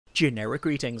Generic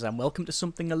greetings and welcome to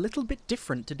something a little bit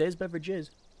different. Today's beverage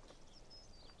is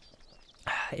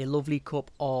a lovely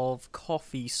cup of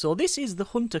coffee. So this is the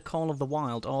Hunter Call of the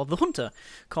Wild, or the Hunter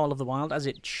Call of the Wild, as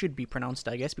it should be pronounced,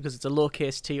 I guess, because it's a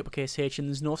lowercase t, uppercase h, and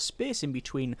there's no space in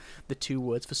between the two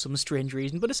words for some strange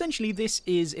reason. But essentially, this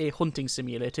is a hunting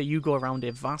simulator. You go around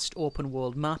a vast open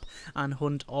world map and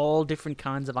hunt all different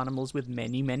kinds of animals with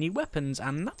many, many weapons,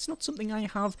 and that's not something I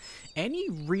have any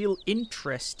real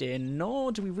interest in,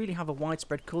 nor do we really have a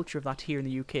widespread culture of that here in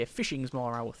the UK. Fishing's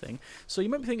more our thing. So you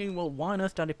might be thinking, well, why on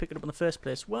earth did I pick it up in the first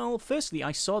place? Well, firstly,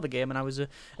 I saw the game and I was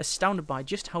astounded by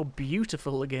just how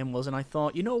beautiful the game was, and I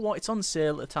thought, you know what, it's on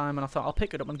sale at the time, and I thought I'll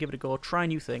pick it up and give it a go, try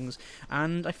new things,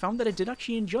 and I found that I did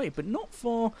actually enjoy it, but not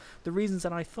for the reasons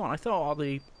that I thought. I thought, oh,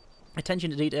 the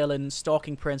attention to detail and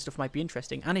stalking prey and stuff might be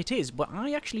interesting, and it is, but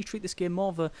I actually treat this game more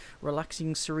of a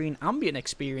relaxing, serene, ambient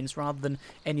experience rather than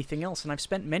anything else, and I've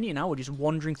spent many an hour just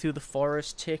wandering through the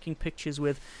forest, taking pictures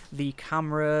with the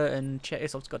camera, and check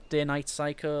it out, it's got day-night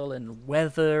cycle, and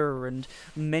weather, and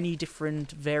many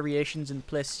different variations and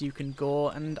places you can go,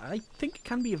 and I think it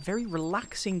can be a very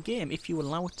relaxing game if you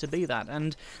allow it to be that,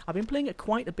 and I've been playing it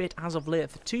quite a bit as of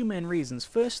late for two main reasons.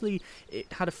 Firstly,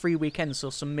 it had a free weekend, so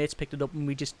some mates picked it up and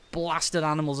we just blasted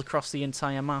animals across the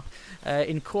entire map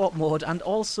in co-op mode, and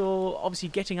also obviously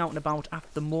getting out and about at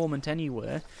the moment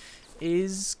anywhere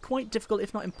is quite difficult,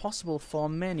 if not impossible, for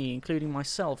many, including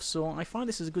myself. So I find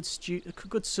this is a good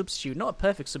substitute, not a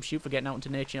perfect substitute for getting out into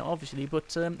nature, obviously,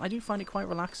 but I do find it quite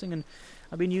relaxing, and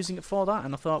I've been using it for that.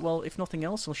 And I thought, well, if nothing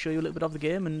else, I'll show you a little bit of the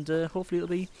game, and hopefully it'll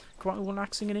be quite a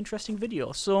relaxing and interesting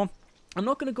video. So I'm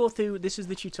not going to go through, this is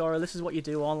the tutorial, this is what you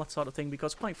do, all that sort of thing,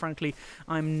 because quite frankly,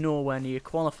 I'm nowhere near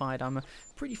qualified. I'm a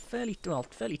fairly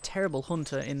terrible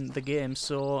hunter in the game,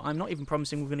 so I'm not even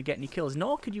promising we're going to get any kills,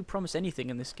 nor could you promise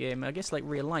anything in this game. I guess like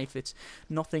real life,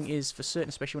 nothing is for certain,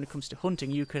 especially when it comes to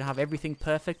hunting. You could have everything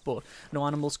perfect, but no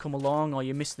animals come along, or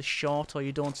you miss the shot, or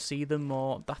you don't see them,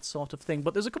 or that sort of thing.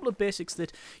 But there's a couple of basics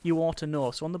that you ought to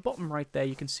know. So on the bottom right there,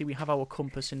 you can see we have our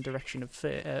compass in direction of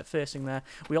facing there.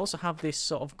 We also have this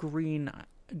sort of green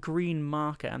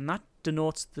marker, and that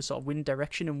denotes the sort of wind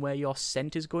direction and where your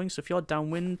scent is going. So if you're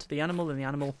downwind to the animal, then the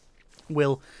animal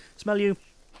will smell you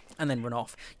and then run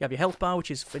off. You have your health bar,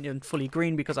 which is fully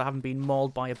green because I haven't been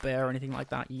mauled by a bear or anything like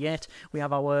that yet. We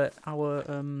have our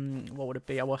what would it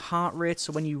be? Our heart rate.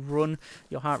 So when you run,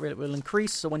 your heart rate will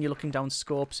increase. So when you're looking down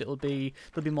scopes, there'll be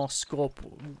more scope,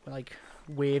 like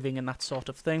waving and that sort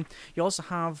of thing. You also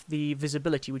have the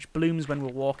visibility, which blooms when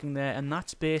we're walking there, and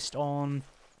that's based on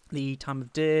the time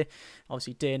of day,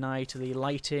 obviously day, night, the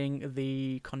lighting,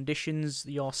 the conditions,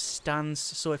 your stance.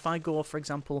 So if I go, for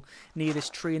example, near this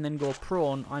tree and then go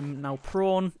prone, I'm now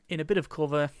prone in a bit of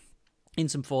cover in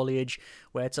some foliage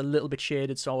where it's a little bit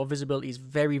shaded, so our visibility is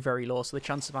very, very low, so the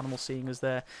chance of animals seeing us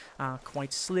there are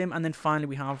quite slim. And then finally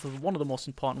we have one of the most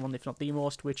important ones, if not the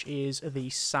most, which is the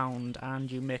sound, and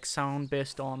you make sound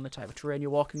based on the type of terrain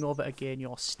you're walking over, again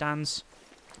your stance,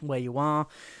 where you are,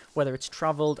 whether it's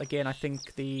travelled. Again, I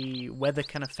think the weather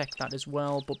can affect that as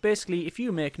well, but basically if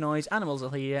you make noise, animals will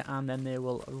hear and then they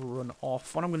will run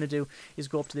off. What I'm going to do is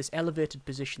go up to this elevated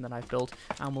position that I've built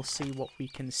and we'll see what we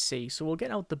can see. So we'll get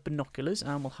out the binoculars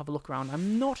and we'll have a look around.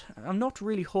 I'm not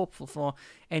really hopeful for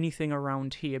anything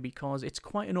around here because it's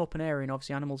quite an open area, and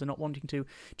obviously animals are not wanting to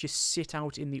just sit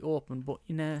out in the open, but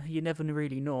you never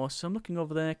really know. So I'm looking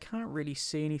over there, can't really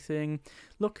see anything.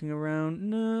 Looking around,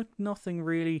 no, nothing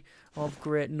really of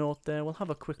great note there. We'll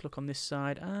have a quick look on this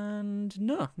side, and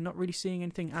no, not really seeing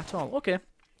anything at all. Okay.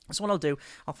 So what I'll do,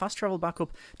 I'll fast travel back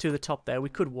up to the top there. We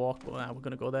could walk, but we're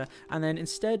going to go there. And then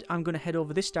instead, I'm going to head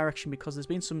over this direction because there's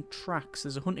been some tracks.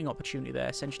 There's a hunting opportunity there,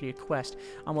 essentially a quest,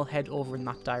 and we'll head over in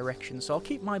that direction. So I'll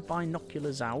keep my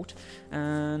binoculars out,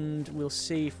 and we'll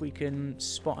see if we can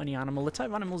spot any animal. The type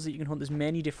of animals that you can hunt, there's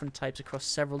many different types across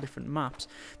several different maps.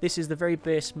 This is the very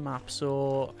base map,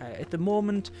 so at the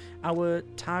moment, our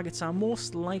targets are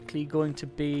most likely going to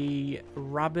be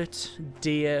rabbit,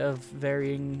 deer of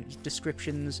varying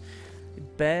descriptions,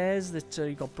 bears, that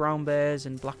you've got brown bears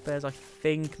and black bears. I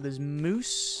think there's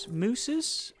mooses,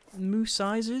 I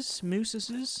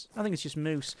think it's just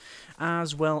moose,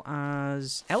 as well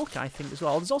as elk, I think, as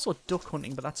well. There's also duck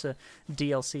hunting, but that's a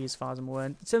DLC as far as I'm aware.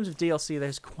 In terms of DLC,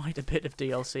 there's quite a bit of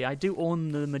DLC. I do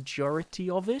own the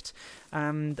majority of it,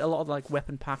 and a lot of like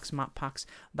weapon packs, map packs,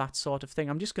 that sort of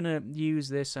thing. I'm just going to use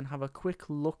this and have a quick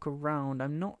look around.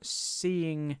 I'm not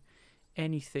seeing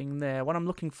anything there. What I'm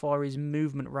looking for is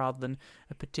movement rather than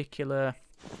a particular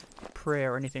prey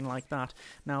or anything like that.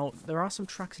 Now, there are some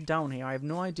tracks down here. I have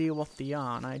no idea what they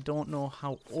are, and I don't know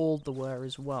how old they were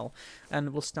as well.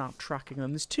 And we'll start tracking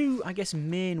them. There's two, I guess,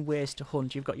 main ways to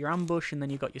hunt. You've got your ambush, and then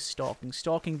you've got your stalking.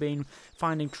 Stalking being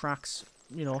finding tracks,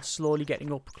 you know, slowly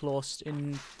getting up close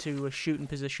into a shooting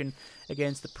position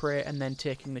against the prey and then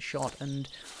taking the shot. And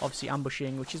obviously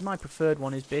ambushing, which is my preferred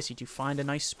one, is basically to find a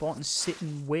nice spot and sit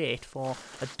and wait for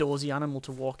a dozy animal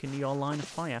to walk into your line of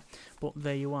fire. But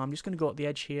there you are. I'm just going to go at the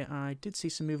edge here. I did see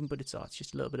some movement, but it's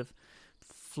just a little bit of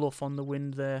fluff on the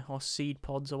wind there, or seed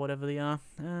pods or whatever they are.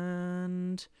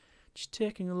 And just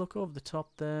taking a look over the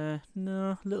top there.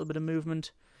 No, a little bit of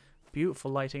movement.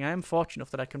 Beautiful lighting. I am fortunate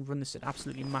enough that I can run this at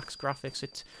absolutely max graphics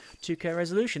at 2K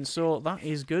resolution, so that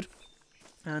is good.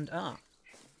 And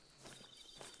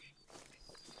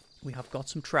we have got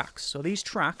some tracks. So these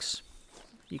tracks,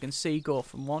 you can see, go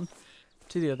from one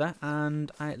to the other, and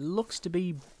it looks to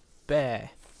be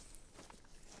bear.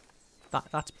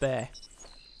 That's bear.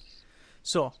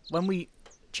 So when we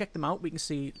check them out, we can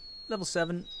see level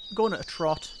 7 going at a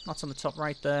trot. That's on the top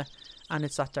right there, and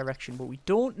it's that direction. But we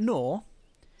don't know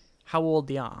how old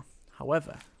they are.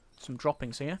 However, some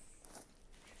droppings here.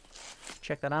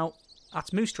 Check that out.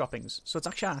 That's moose droppings. So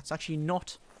it's actually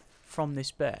not from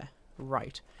this bear.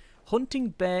 Right. Hunting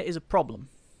bear is a problem.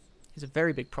 It's a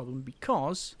very big problem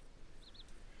because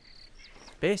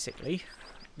basically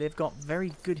they've got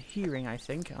very good hearing, I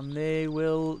think, and they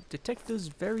will detect us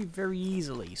very, very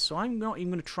easily. So I'm not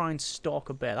even going to try and stalk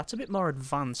a bear. That's a bit more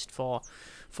advanced for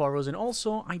us, and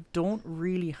also I don't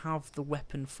really have the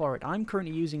weapon for it. I'm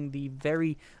currently using the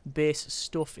very base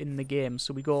stuff in the game.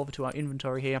 So we go over to our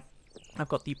inventory here. I've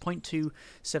got the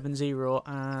 .270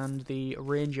 and the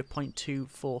Ranger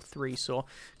 .243, so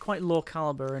quite low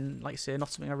caliber, and like I say, not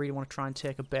something I really want to try and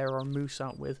take a bear or a moose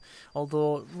out with.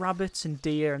 Although rabbits and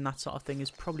deer and that sort of thing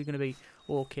is probably going to be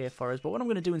okay for us. But what I'm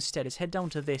going to do instead is head down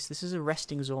to this. This is a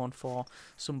resting zone for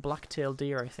some black-tailed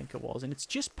deer, I think it was, and it's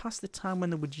just past the time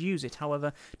when they would use it.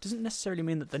 However, it doesn't necessarily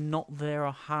mean that they're not there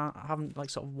or haven't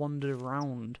like sort of wandered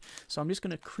around. So I'm just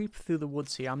going to creep through the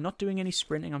woods here. I'm not doing any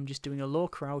sprinting. I'm just doing a low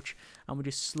crouch, and we're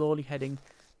just slowly heading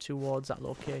towards that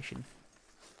location.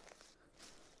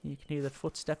 You can hear the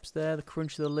footsteps there, the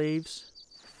crunch of the leaves,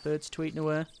 birds tweeting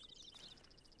away.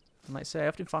 And like I say, I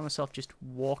often find myself just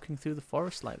walking through the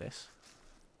forest like this.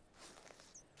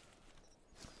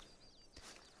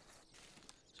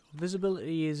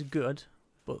 Visibility is good,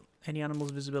 but any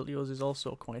animal's visibility is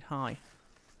also quite high.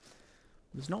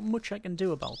 There's not much I can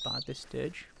do about that at this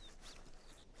stage.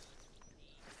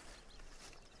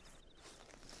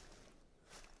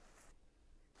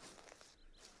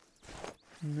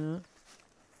 No.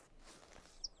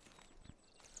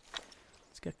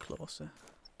 Let's get closer.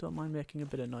 Don't mind making a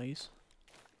bit of noise.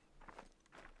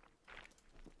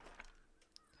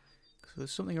 Because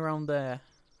there's something around there.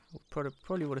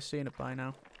 Probably would have seen it by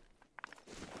now.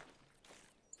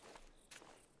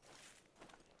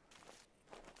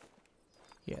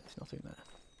 Yeah, there's nothing there.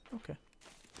 Okay.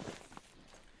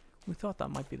 We thought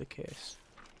that might be the case.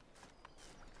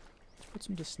 Let's put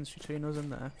some distance between us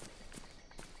and there.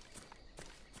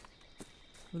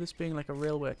 With this being like a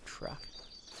railway track.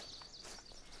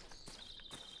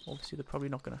 Obviously they're probably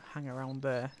not going to hang around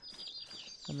there.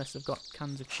 Unless they've got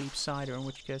cans of cheap cider, in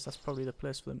which case that's probably the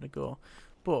place for them to go.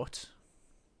 But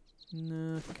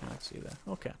no, can't see there.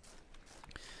 Okay.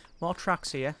 More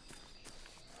tracks here.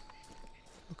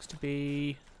 Looks to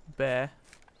be bear.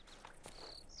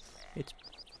 It's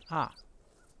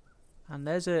and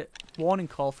there's a warning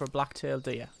call for a black-tailed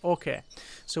deer. Okay,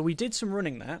 so we did some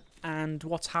running there, and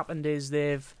what's happened is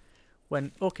they've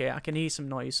went, okay, I can hear some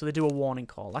noise, so they do a warning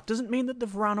call. That doesn't mean that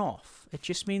they've ran off. It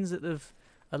just means that they've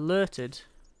alerted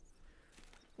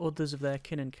others of their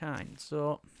kin and kind.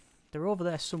 So they're over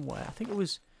there somewhere. I think it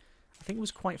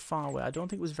was quite far away. I don't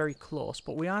think it was very close,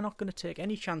 but we are not going to take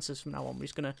any chances from now on. We're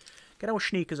just going to get our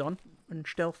sneakers on and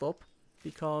stealth up,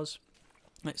 because,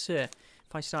 let's say,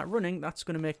 if I start running, that's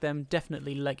going to make them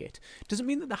definitely leg it. Doesn't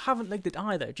mean that they haven't legged it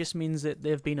either. It just means that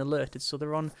they've been alerted, so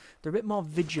they're a bit more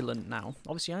vigilant now.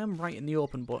 Obviously, I am right in the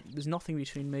open, but there's nothing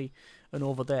between me and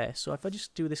over there. So if I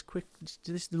just do this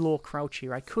this low crouch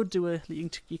here, I could do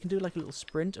you can do like a little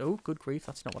sprint. Oh, good grief,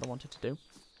 that's not what I wanted to do.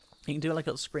 You can do like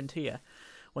a little sprint here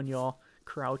when you're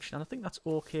crouched, and I think that's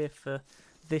okay for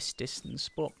this distance.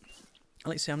 But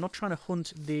like I say, I'm not trying to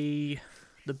hunt the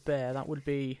bear. That would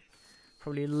be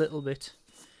probably a little bit.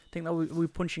 I think that we're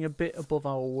punching a bit above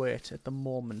our weight at the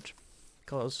moment,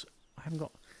 because I haven't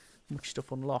got much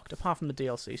stuff unlocked apart from the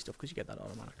DLC stuff, because you get that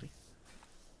automatically.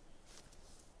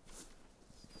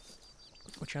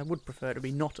 Which I would prefer to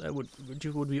be not. Would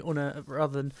be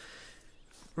rather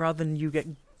than you get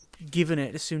given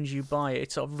it as soon as you buy it.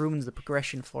 It sort of ruins the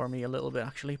progression for me a little bit,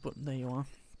 actually, but there you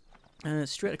are.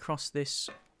 Straight across this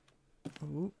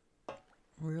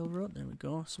railroad, there we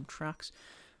go, some tracks.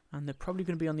 And they're probably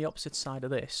going to be on the opposite side of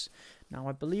this. Now,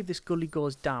 I believe this gully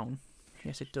goes down.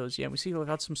 Yes, it does. Yeah, we see we've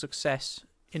had some success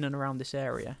in and around this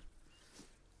area.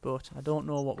 But I don't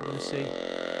know what we're going to see.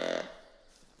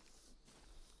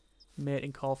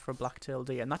 Mating call for a black-tailed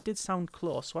deer. And that did sound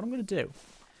close. So what I'm going to do,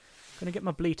 I'm going to get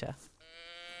my bleater.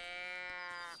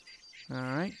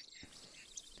 Alright.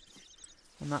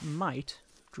 And that might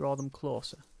draw them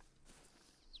closer.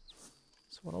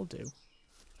 So what I'll do,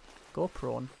 go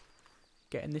prone,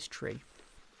 get in this tree,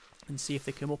 and see if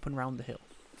they come up and round the hill.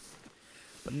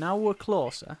 But now we're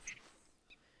closer,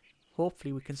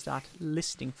 hopefully we can start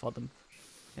listening for them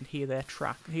and hear their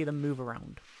track, hear them move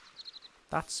around.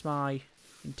 That's my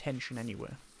intention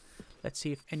anyway. Let's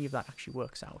see if any of that actually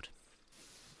works out.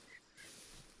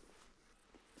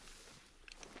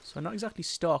 So not exactly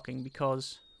stalking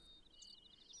because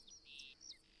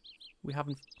we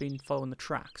haven't been following the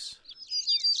tracks.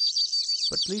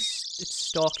 But at least it's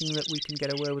stalking that we can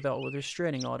get away with a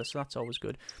restraining order, so that's always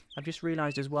good. I've just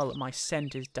realised as well that my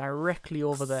scent is directly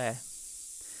over there.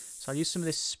 So I'll use some of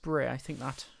this spray. I think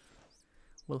that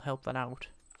will help that out.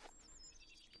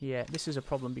 Yeah, this is a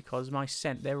problem because my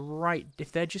scent, they're right...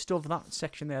 If they're just over that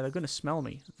section there, they're going to smell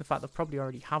me. In fact, they probably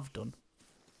already have done.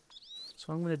 So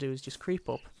what I'm going to do is just creep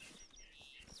up.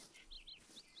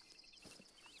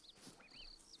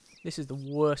 This is the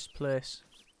worst place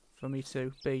for me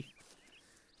to be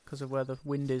because of where the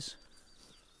wind is.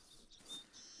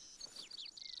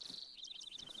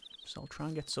 So I'll try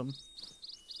and get some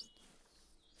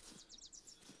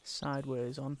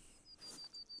sideways on.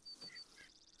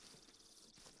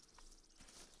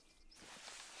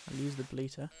 I'll use the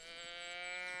bleater.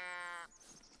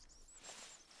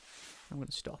 I'm going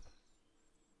to stop.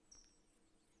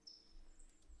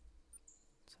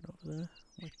 Is that over there?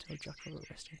 Wait till Jack for the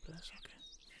resting place, okay.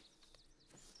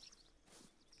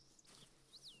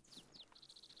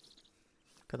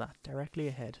 Look at that, directly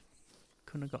ahead.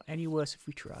 Couldn't have got any worse if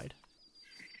we tried.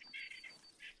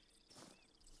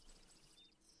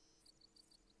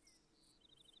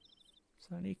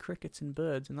 So I need crickets and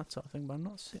birds and that sort of thing, but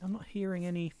I'm not hearing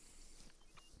anything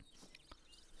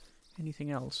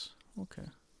else. Okay.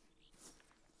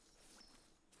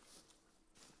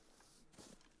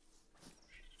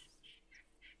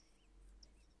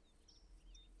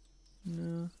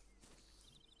 No.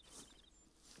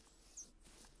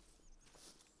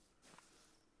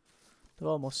 They're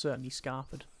almost certainly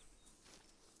scarpered.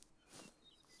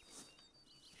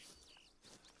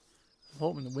 I'm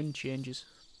hoping the wind changes,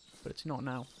 but it's not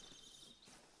now.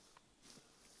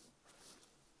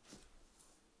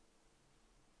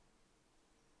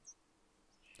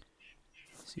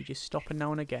 So you just stopping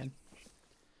now and again,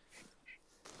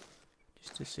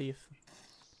 just to see if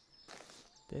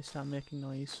they start making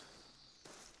noise.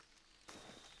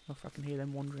 Or if I can hear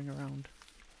them wandering around.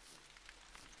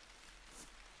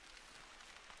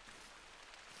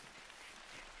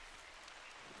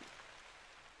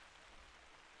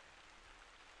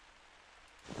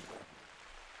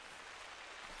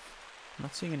 I'm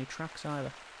not seeing any tracks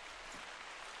either.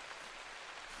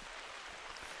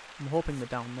 I'm hoping they're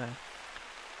down there.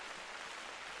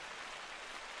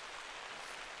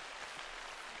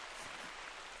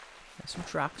 There's some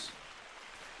tracks.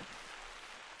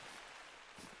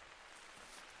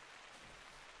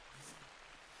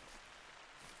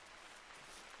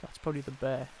 That's probably the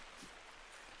bear.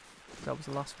 That was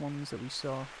the last ones that we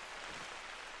saw.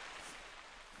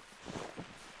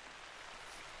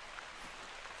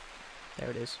 There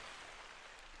it is.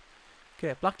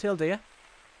 Okay, black-tailed deer.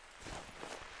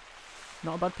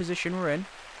 Not a bad position we're in.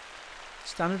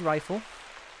 Standard rifle.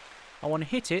 I want to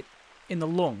hit it in the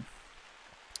lung.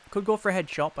 Could go for a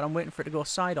headshot, but I'm waiting for it to go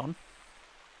side on.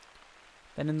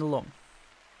 Then in the lung.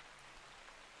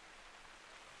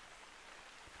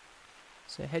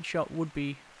 So a headshot would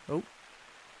be... Oh.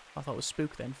 I thought it was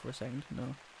spook then for a second.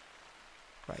 No.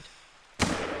 Right.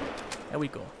 There we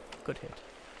go. Good hit.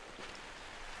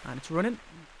 And it's running.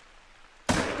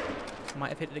 Might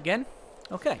have hit it again.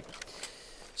 Okay.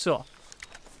 So.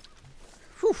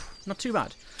 Whew. Not too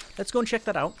bad. Let's go and check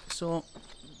that out. So,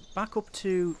 back up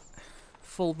to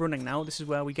full running now. This is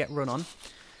where we get run on.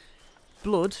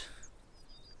 Blood.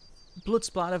 Blood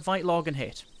splatter, vital organ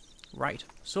hit. Right.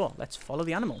 So, let's follow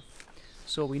the animal.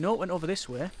 So, we know it went over this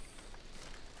way.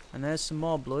 And there's some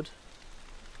more blood.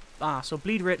 Ah, so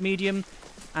bleed rate medium.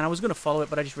 And I was going to follow it,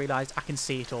 but I just realised I can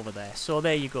see it over there. So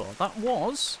there you go. That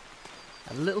was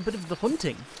a little bit of the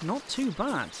hunting. Not too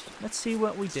bad. Let's see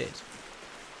what we did.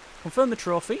 Confirm the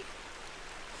trophy.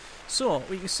 So,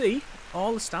 we can see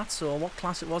all the stats, so what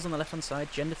class it was on the left hand side,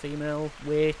 gender, female,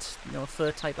 weight, you know,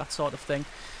 fur type, that sort of thing.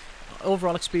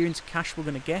 Overall experience, cash we're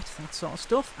going to get, that sort of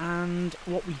stuff, and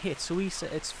what we hit. So we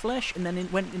said it's flesh, and then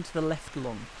it went into the left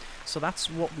lung. So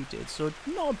that's what we did. So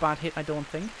not a bad hit, I don't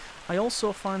think. I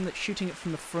also find that shooting it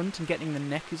from the front and getting the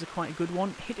neck is quite a good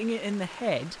one. Hitting it in the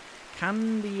head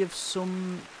can be of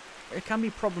some... It can be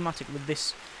problematic with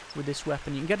this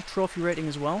weapon. You can get a trophy rating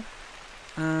as well,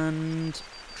 and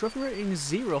trophy rating is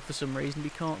 0 for some reason.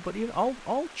 Because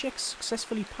all checks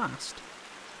successfully passed,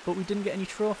 but we didn't get any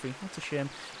trophy. That's a shame.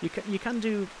 You can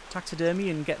do taxidermy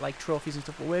and get like trophies and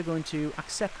stuff, but we're going to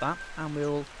accept that, and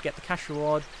we'll get the cash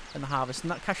reward and the harvest.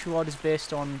 And that cash reward is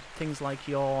based on things like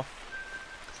your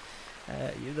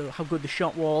how good the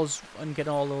shot was, and get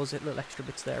all those little extra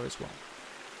bits there as well.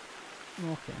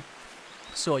 Okay.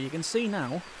 So you can see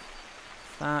now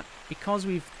that because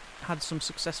we've had some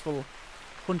successful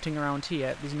hunting around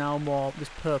here, there's now more this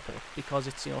purple because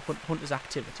it's, you know, hunter's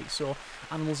activity. So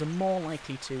animals are more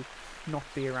likely to not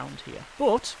be around here.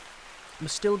 But we're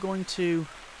still going to...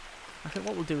 I think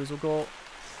what we'll do is we'll go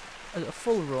a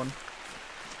full run.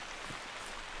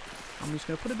 I'm just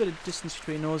going to put a bit of distance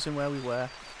between us and where we were,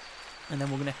 and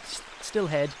then we're going to still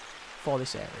head for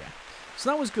this area. So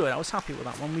that was good. I was happy with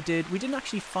that one. We didn't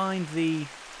actually find the...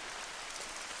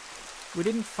 We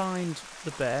didn't find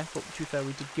the bear, but to be fair,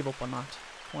 we did give up on that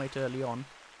quite early on.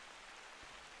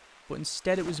 But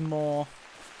instead it was more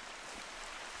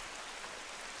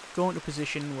going to a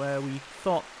position where we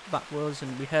thought that was,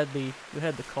 and we heard the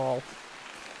call,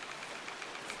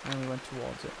 and we went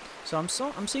towards it. So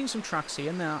I'm seeing some tracks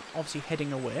here, and they're obviously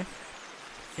heading away.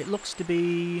 It looks to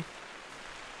be,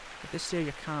 at this stage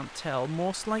I can't tell,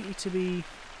 most likely to be,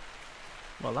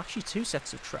 well, actually 2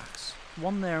 sets of tracks.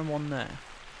 One there and one there.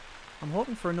 I'm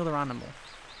hoping for another animal.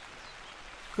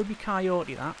 Could be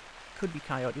coyote, that. Could be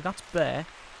coyote. That's bear,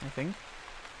 I think.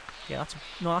 Yeah,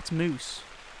 that's moose.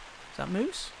 Is that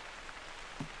moose?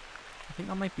 I think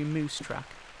that might be moose track.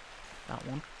 That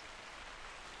one.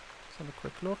 Let's have a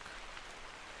quick look.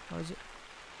 Or is it?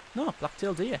 No,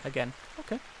 black-tailed deer again.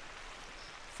 Okay.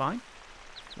 Fine.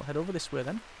 We'll head over this way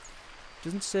then.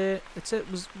 Doesn't say... It said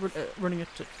it was running at...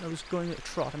 I was going at a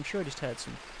trot. I'm sure I just heard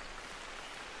some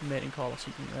mating call or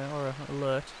something there, or an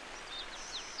alert.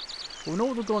 But we know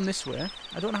we're going this way.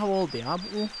 I don't know how old they are,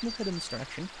 but we'll head in this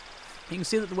direction. You can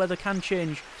see that the weather can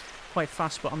change quite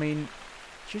fast, but I mean,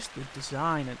 just the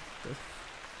design, you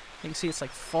can see it's like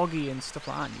foggy and stuff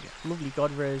like that, and you get lovely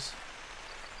god rays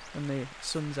when the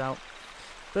sun's out.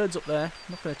 Birds up there,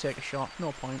 I'm not going to take a shot,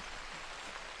 no point.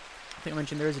 I think I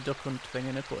mentioned there is a duck hunt thing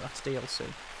in it, but that's DLC.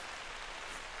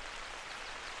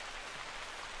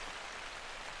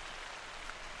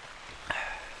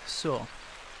 So,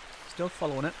 still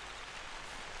following it.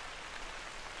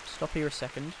 Stop here a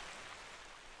second.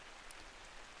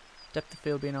 Depth of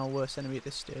field being our worst enemy at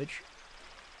this stage.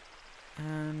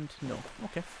 And no.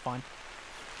 Okay, fine.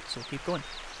 So we'll keep going.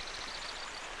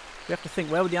 We have to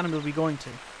think, where would the animal be going to?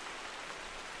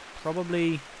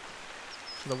 Probably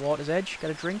to the water's edge, get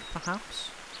a drink,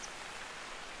 perhaps.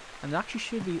 And there actually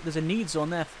should be, there's a need zone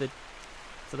there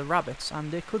for the rabbits, and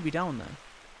they could be down there.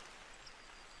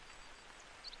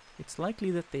 It's likely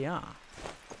that they are.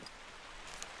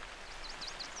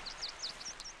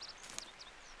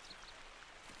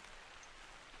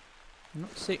 I'm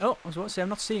not seeing... Oh, I was about to say I'm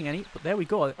not seeing any, but there we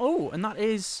go. Oh, and that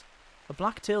is a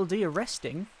black-tailed deer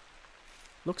resting.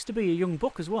 Looks to be a young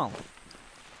buck as well.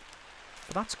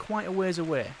 But that's quite a ways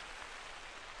away.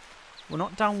 We're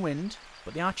not downwind,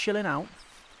 but they are chilling out.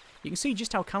 You can see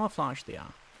just how camouflaged they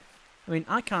are. I mean,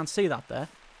 I can't see that there.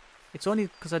 It's only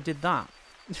because I did that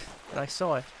that I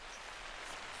saw it.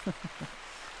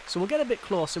 So we'll get a bit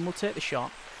closer and we'll take the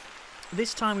shot.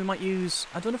 This time we might use...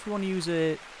 I don't know if we want to use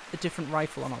a different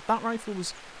rifle or not. That rifle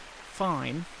was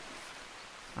fine.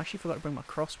 I actually forgot to bring my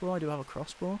crossbow. I do have a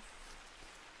crossbow.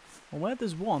 Well, where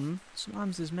there's one,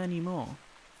 sometimes there's many more.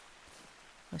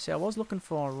 I say I was looking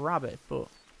for a rabbit, but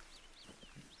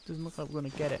it doesn't look like we're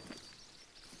going to get it.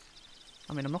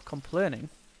 I mean, I'm not complaining.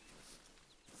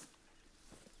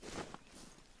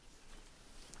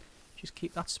 Just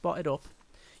keep that spotted up.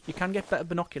 You can get better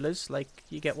binoculars, like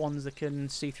you get ones that can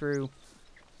see through.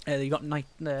 You got night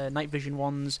vision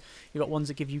ones. You got ones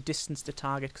that give you distance to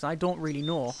target. Because I don't really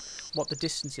know what the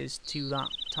distance is to that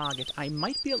target. I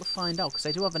might be able to find out because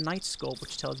I do have a night scope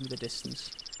which tells me the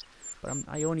distance. But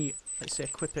I only, let's say,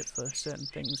 equip it for certain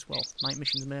things. Well, night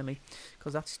missions mainly,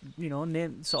 because that's, you know,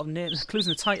 clues in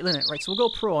the title, innit? Right, so we'll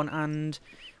go prone and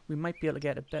we might be able to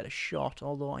get a better shot.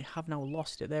 Although I have now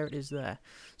lost it. There it is. There.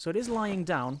 So it is lying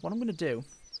down. What I'm going to do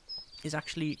is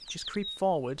actually just creep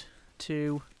forward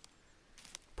to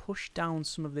push down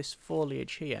some of this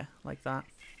foliage here, like that,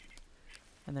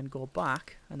 and then go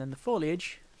back, and then the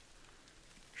foliage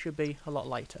should be a lot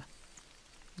lighter.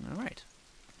 Alright.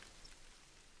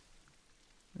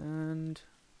 And,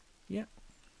 yeah,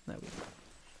 there we go.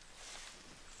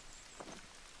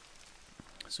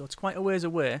 So it's quite a ways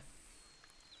away.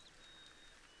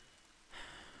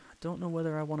 I don't know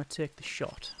whether I want to take the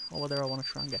shot, or whether I want to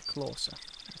try and get closer.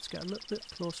 Let's get a little bit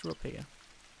closer up here.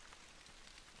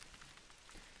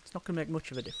 It's not going to make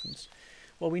much of a difference.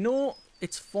 Well, we know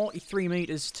it's 43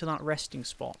 metres to that resting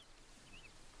spot.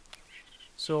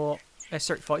 So,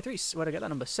 sorry, 43, where'd I get that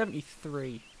number?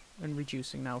 73 and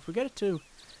reducing now. If we get it to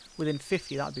within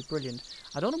 50, that'd be brilliant.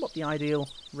 I don't know what the ideal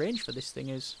range for this thing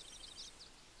is.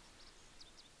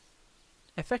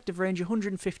 Effective range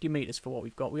 150 metres for what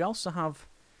we've got. We also have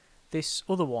this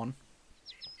other one.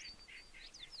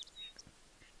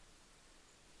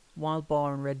 Wild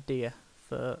boar and red deer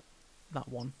for that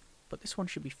one. But this one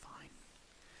should be fine.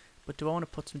 But do I want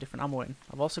to put some different ammo in?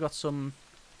 I've also got some...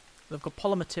 They've got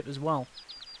polymer tip as well.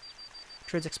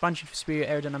 Trades expansion for superior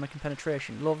aerodynamic and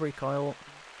penetration. Low recoil.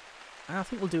 I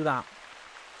think we'll do that.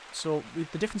 So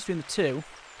with the difference between the two,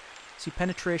 see,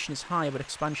 penetration is higher but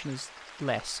expansion is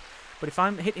less. But if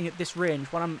I'm hitting at this range,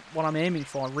 what I'm aiming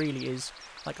for really is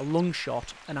like a lung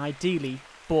shot, and ideally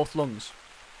both lungs.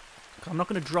 I'm not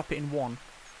going to drop it in one.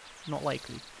 Not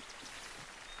likely.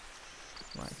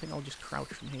 Right, I think I'll just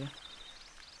crouch from here.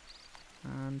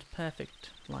 And perfect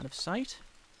line of sight.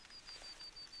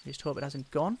 Just hope it hasn't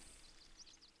gone.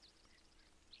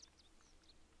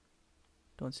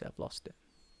 Don't say I've lost it.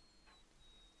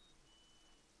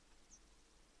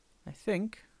 I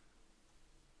think,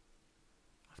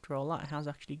 after all that, it has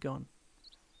actually gone.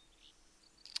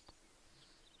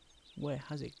 Where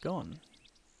has it gone?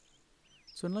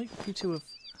 So unlikely to have...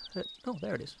 oh,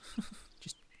 there it is.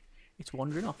 Just, it's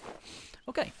wandering off.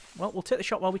 Okay, well, we'll take the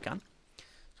shot while we can.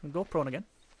 So I'm going to go prone again.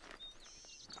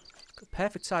 Got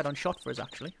perfect side-on shot for us,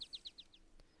 actually.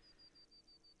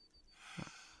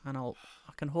 And I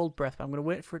can hold breath, but I'm going to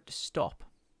wait for it to stop.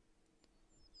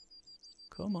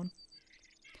 Come on.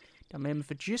 I'm aiming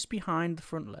for just behind the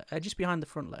front leg. Just behind the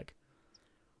front leg.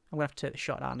 I'm going to have to take the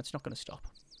shot out, and it's not going to stop.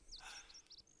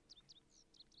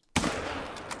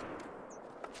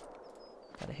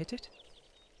 Did I hit it?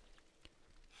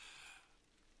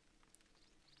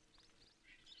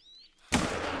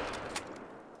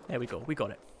 There we go. We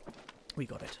got it. We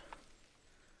got it.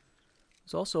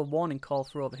 There's also a warning call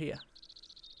for over here.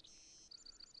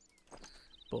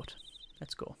 But,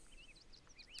 let's go.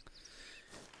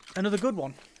 Another good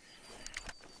one.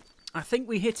 I think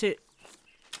we hit it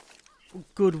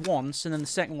good once, and then the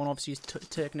second one obviously is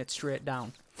taking it straight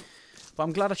down. But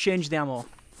I'm glad I changed the ammo.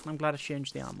 I'm glad I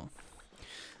changed the ammo.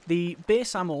 The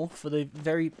base ammo for the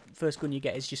very first gun you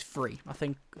get is just free. I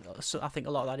think a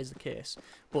lot of that is the case.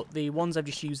 But the ones I've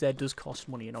just used there does cost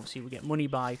money, and obviously we get money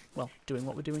by, well, doing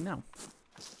what we're doing now.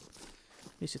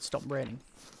 At least it stopped raining.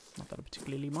 Not that I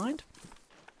particularly mind.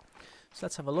 So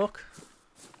let's have a look.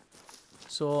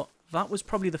 So that was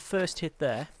probably the first hit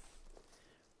there.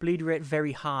 Bleed rate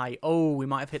very high. Oh, we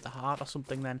might have hit the heart or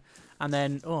something then. And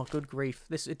then, oh, good grief.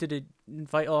 It did a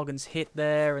vital organs hit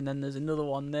there, and then there's another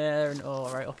one there, and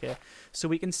oh, right, okay. So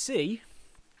we can see,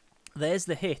 there's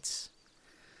the hits.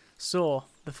 So,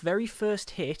 the very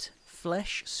first hit,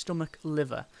 flesh, stomach,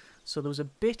 liver. So there was a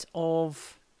bit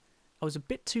of... I was a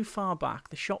bit too far back.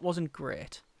 The shot wasn't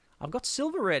great. I've got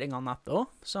silver rating on that, though,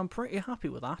 so I'm pretty happy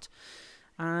with that.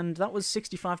 And that was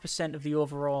 65% of the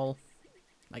overall,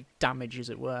 like, damage,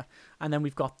 as it were. And then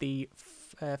we've got the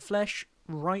flesh,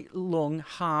 right lung,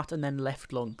 heart, and then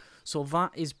left lung. So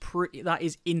that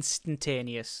is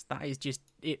instantaneous. That is just,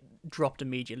 it dropped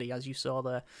immediately, as you saw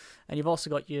there. And you've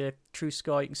also got your true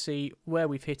score. You can see where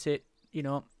we've hit it, you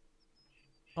know,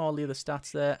 all the other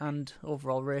stats there, and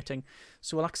overall rating.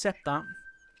 So we'll accept that.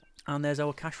 And there's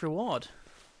our cash reward.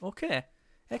 Okay.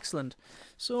 Excellent.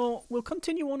 So we'll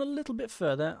continue on a little bit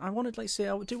further. I wanted, like I say,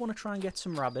 I do want to try and get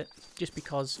some rabbit, just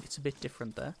because it's a bit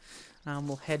different there. And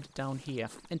we'll head down here.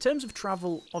 In terms of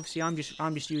travel, obviously I'm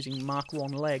just using Mark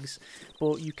 1 legs,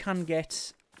 but you can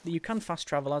fast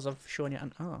travel, as I've shown you.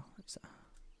 And oh, what's that?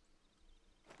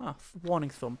 Ah, warning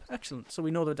thump. Excellent. So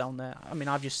we know they're down there. I mean,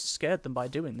 I've just scared them by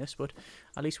doing this, but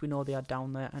at least we know they are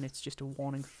down there, and it's just a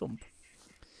warning thump.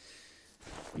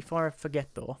 Before I forget,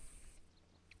 though,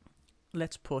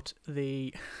 let's put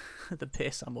the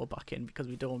base ammo back in, because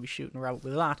we don't want to be shooting around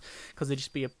with that, because there'd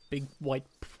just be a big white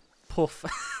puff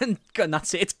and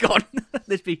that's it, it's gone.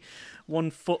 There'd be 1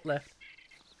 foot left.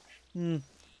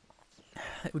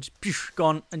 It would just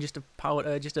gone, and just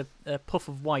a puff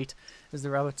of white as the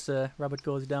rabbit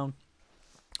goes down.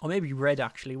 Or maybe red,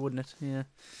 actually, wouldn't it? Yeah.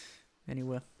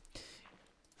 Anyway.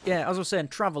 Yeah, as I was saying,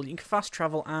 travel. You can fast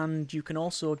travel, and you can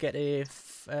also get a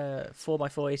 4x4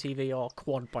 ATV, or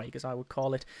quad bike, as I would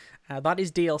call it. That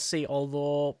is DLC,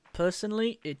 although,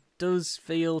 personally, it does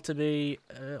feel to be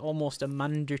almost a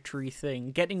mandatory thing.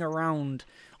 Getting around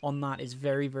on that is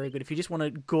very, very good. If you just want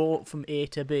to go from A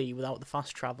to B without the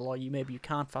fast travel, or maybe you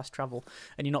can't fast travel,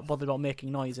 and you're not bothered about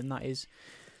making noise, and that is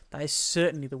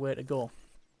certainly the way to go.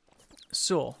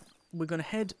 So, we're going to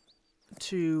head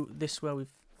to this where we've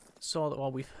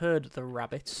heard the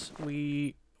rabbits.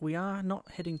 We are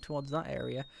not heading towards that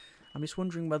area. I'm just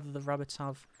wondering whether the rabbits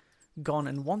have gone.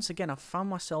 And once again, I've found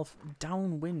myself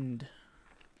downwind.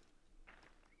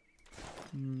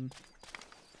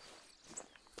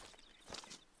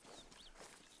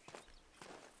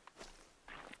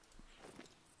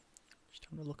 Just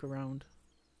having a look around,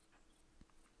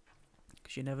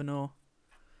 because you never know.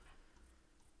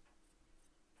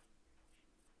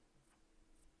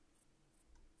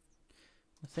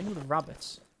 The thing with the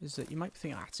rabbits is that you might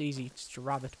think, it's easy, it's just a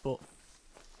rabbit, but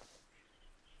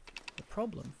the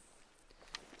problem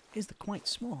is they're quite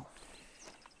small.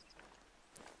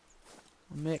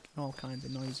 I'm making all kinds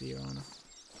of noise here, aren't I?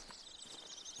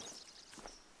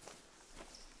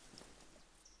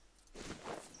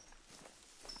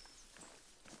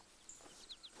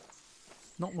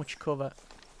 Not much cover.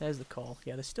 There's the call.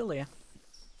 Yeah, they're still here.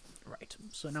 Right.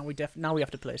 So now we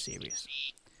have to play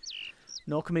serious.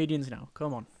 No comedians now.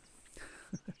 Come on.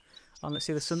 And let's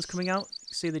see, the sun's coming out.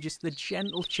 See the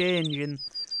gentle change in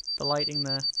the lighting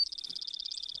there.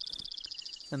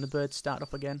 And the birds start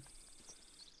up again.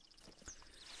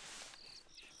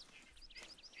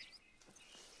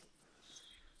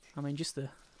 I mean, just the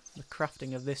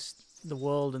crafting of this, the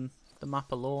world and the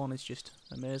map alone is just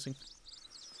amazing.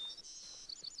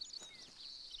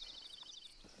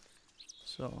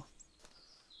 So,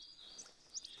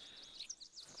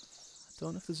 I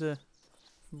don't know if there's a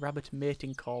rabbit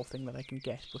mating call thing that I can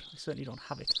get, but I certainly don't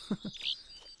have it.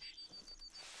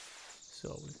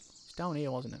 So, it's down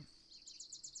here, wasn't it?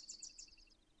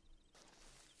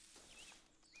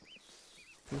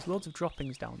 There's loads of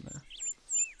droppings down there.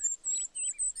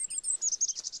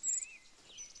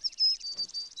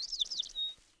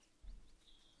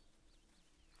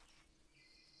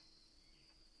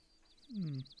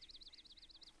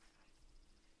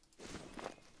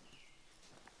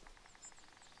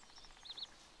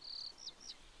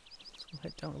 We'll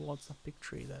head down towards that big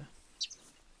tree there.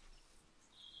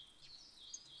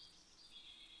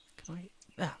 Can I...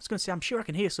 I was going to say, I'm sure I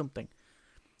can hear something.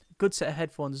 A good set of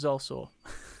headphones is also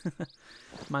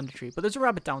mandatory. But there's a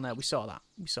rabbit down there. We saw that.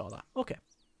 We saw that. Okay.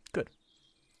 Good.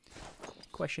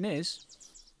 Question is,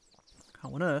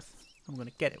 how on earth I'm going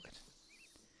to get it?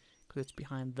 Because it's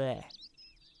behind there.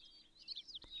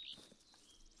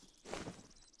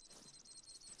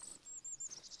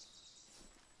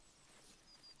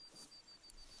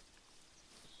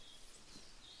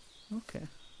 Okay.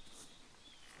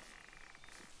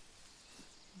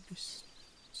 Just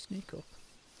sneak up.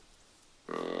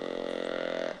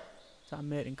 Is that a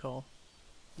mating call?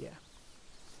 Yeah.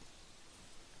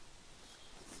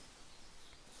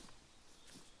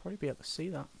 Probably be able to see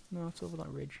that. No, it's over that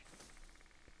ridge.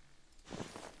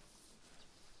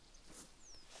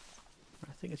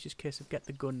 I think it's just a case of get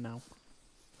the gun now.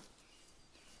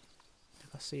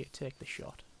 If I see it, take the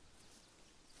shot.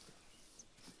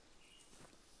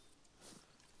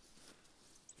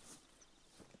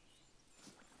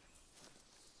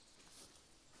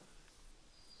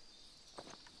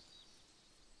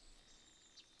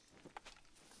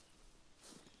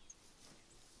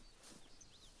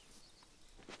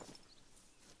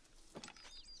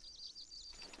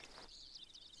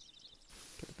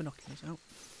 Get the binoculars out.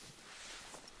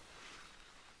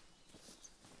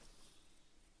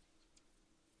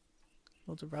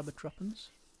 Loads of rabbit droppings.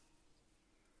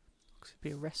 Looks to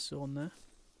be a rest zone there.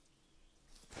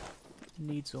 A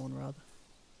need zone, rather.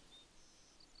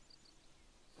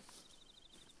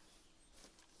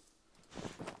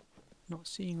 Not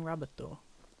seeing rabbit, though.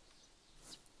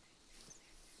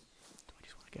 Do I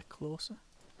just want to get closer?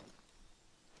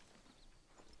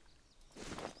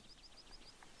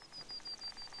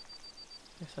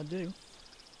 Yes, I do.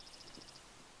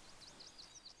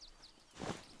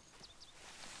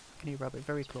 I can hear rabbit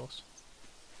very close.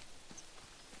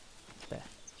 There.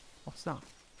 What's that?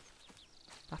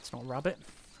 That's not rabbit.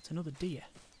 That's another deer.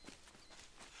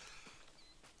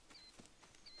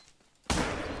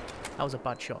 That was a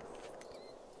bad shot.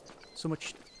 So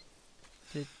much...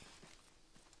 Yeah,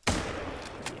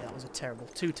 that was a terrible...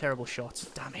 Two terrible shots.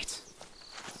 Damn it.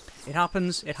 It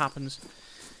happens. It happens.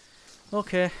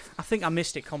 Okay, I think I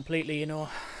missed it completely, you know.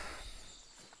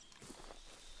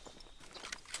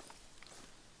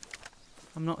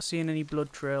 I'm not seeing any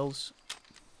blood trails.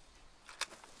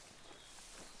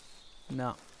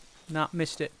 No. Nah,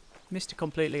 missed it. Missed it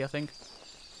completely, I think.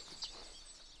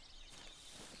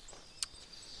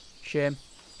 Shame.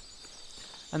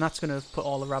 And that's going to put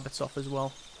all the rabbits off as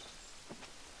well.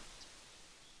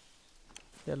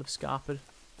 They'll have scarpered.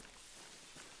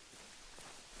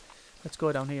 Let's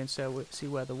go down here and see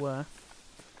where they were.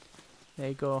 There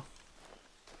you go.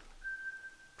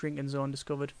 Drinking zone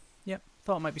discovered. Yep,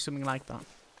 thought it might be something like that.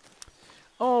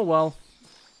 Oh well.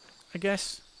 I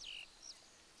guess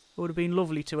it would have been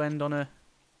lovely to end on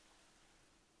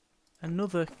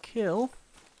another kill.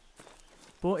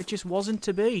 But it just wasn't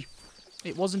to be.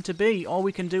 It wasn't to be. All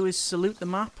we can do is salute the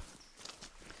map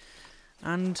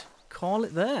and call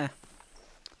it there.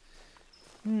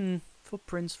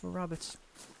 Footprints for rabbits.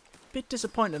 Bit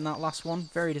disappointed in that last one.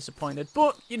 Very disappointed.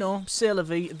 But, you know, c'est la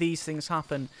vie, these things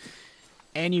happen.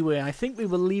 Anyway, I think we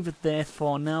will leave it there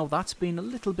for now. That's been a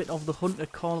little bit of the Hunter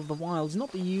Call of the Wilds.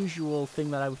 Not the usual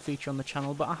thing that I would feature on the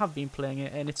channel, but I have been playing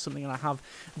it, and it's something that I have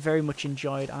very much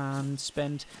enjoyed and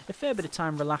spent a fair bit of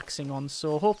time relaxing on.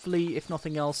 So hopefully, if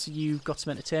nothing else, you got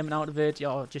some entertainment out of it,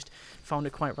 or just found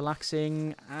it quite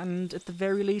relaxing, and at the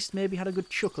very least, maybe had a good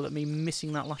chuckle at me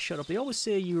missing that last shot up. They always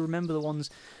say you remember the ones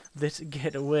that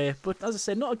get away, but as I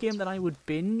said, not a game that I would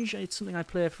binge. It's something I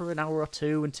play for an hour or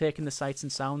two and take in the sights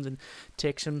and sounds and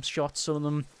take some shots, some of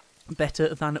them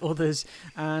better than others,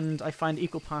 and I find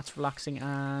equal parts relaxing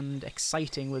and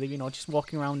exciting with it, you know, just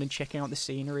walking around and checking out the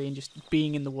scenery and just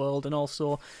being in the world, and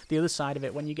also the other side of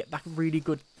it, when you get that really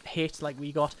good hit like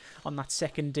we got on that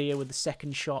second deer with the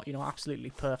second shot, you know,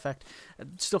 absolutely perfect.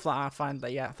 Stuff like that, I find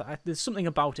that, yeah, there's something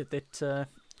about it that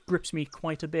grips me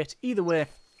quite a bit. Either way,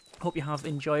 hope you have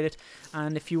enjoyed it,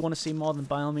 and if you want to see more, then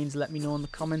by all means let me know in the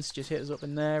comments. Just hit us up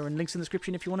in there, and links in the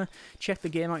description if you want to check the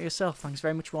game out yourself. Thanks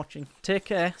very much for watching. Take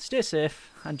care, stay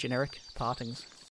safe, and generic partings.